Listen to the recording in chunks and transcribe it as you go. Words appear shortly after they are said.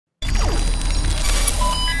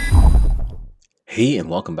Hey and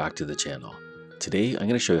welcome back to the channel. Today I'm going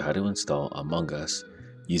to show you how to install Among Us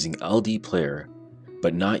using LD Player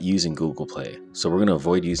but not using Google Play. So we're going to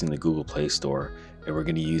avoid using the Google Play Store and we're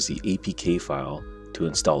going to use the APK file to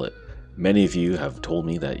install it. Many of you have told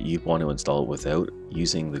me that you want to install it without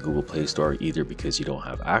using the Google Play Store, either because you don't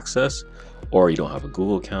have access or you don't have a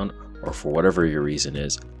Google account, or for whatever your reason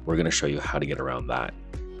is. We're going to show you how to get around that.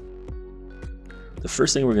 The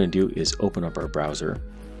first thing we're going to do is open up our browser.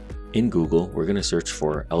 In Google, we're going to search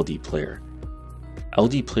for LD Player.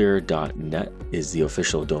 ldplayer.net is the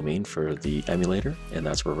official domain for the emulator, and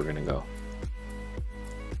that's where we're going to go.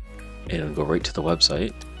 And go right to the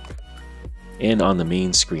website. And on the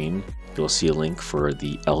main screen, you'll see a link for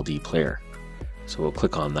the LD Player. So we'll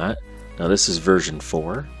click on that. Now this is version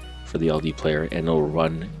 4 for the LD Player, and it'll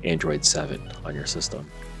run Android 7 on your system.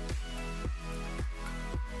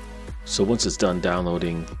 So once it's done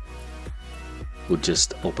downloading, we'll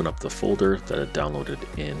just open up the folder that it downloaded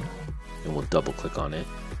in, and we'll double click on it.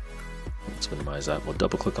 Let's minimize that. We'll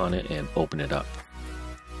double click on it and open it up.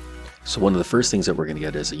 So one of the first things that we're going to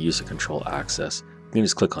get is a user control access. We can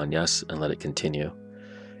just click on yes and let it continue.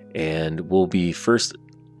 And we'll be first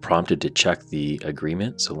prompted to check the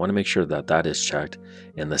agreement. So we want to make sure that that is checked,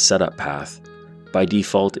 and the setup path. By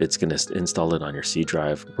default, it's going to install it on your C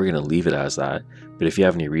drive. We're going to leave it as that, but if you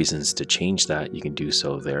have any reasons to change that, you can do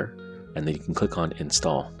so there. And then you can click on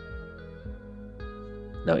install.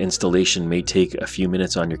 Now installation may take a few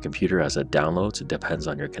minutes on your computer as it downloads. It depends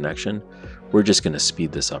on your connection. We're just going to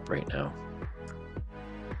speed this up right now.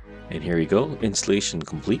 And here you go, installation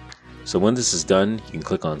complete. So when this is done, you can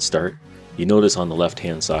click on start. You notice on the left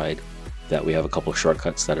hand side that we have a couple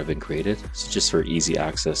shortcuts that have been created. It's just for easy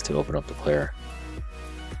access to open up the player.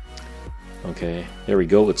 Okay, there we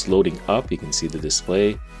go, it's loading up. You can see the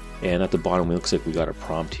display. And at the bottom, it looks like we got a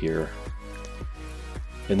prompt here.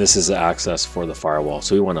 And this is the access for the firewall.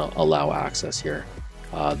 So we want to allow access here.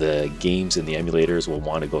 The games and the emulators will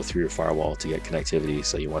want to go through your firewall to get connectivity.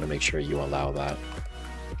 So you want to make sure you allow that.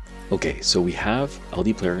 Okay, so we have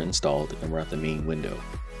LD Player installed and we're at the main window.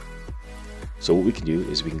 So what we can do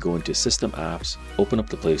is we can go into System Apps, open up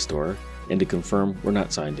the Play Store, and to confirm we're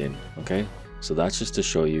not signed in, okay? So that's just to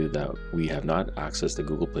show you that we have not accessed the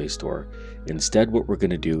Google Play Store. Instead, what we're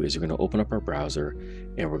going to do is we're going to open up our browser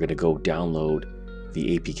and we're going to go download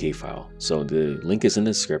the APK file. So the link is in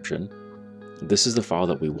the description. This is the file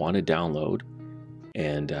that we want to download,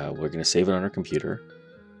 and we're going to save it on our computer.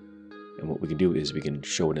 And what we can do is we can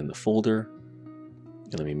show it in the folder.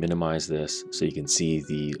 And let me minimize this so you can see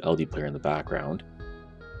the LD Player in the background.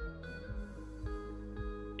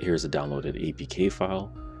 Here's the downloaded APK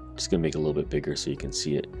file. Just gonna make it a little bit bigger so you can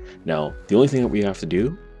see it. Now, the only thing that we have to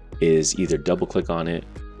do is either double click on it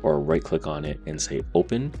or right click on it and say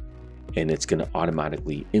open, and it's gonna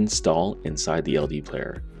automatically install inside the LD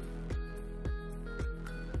Player.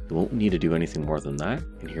 You won't need to do anything more than that.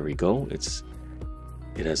 And here we go,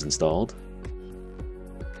 it has installed.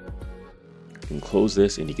 You can close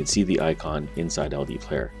this and you can see the icon inside LD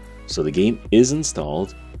Player. So the game is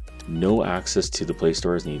installed. No access to the Play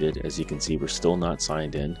Store is needed. As you can see, we're still not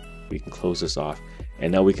signed in. We can close this off,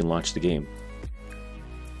 and now we can launch the game.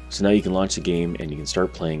 So now you can launch the game and you can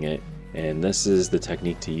start playing it. And this is the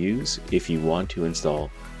technique to use if you want to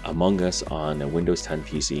install Among Us on a Windows 10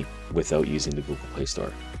 PC without using the Google Play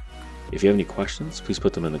Store. If you have any questions, please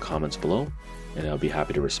put them in the comments below, and I'll be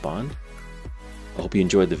happy to respond. I hope you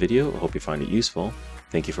enjoyed the video. I hope you find it useful.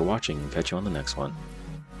 Thank you for watching, and catch you on the next one.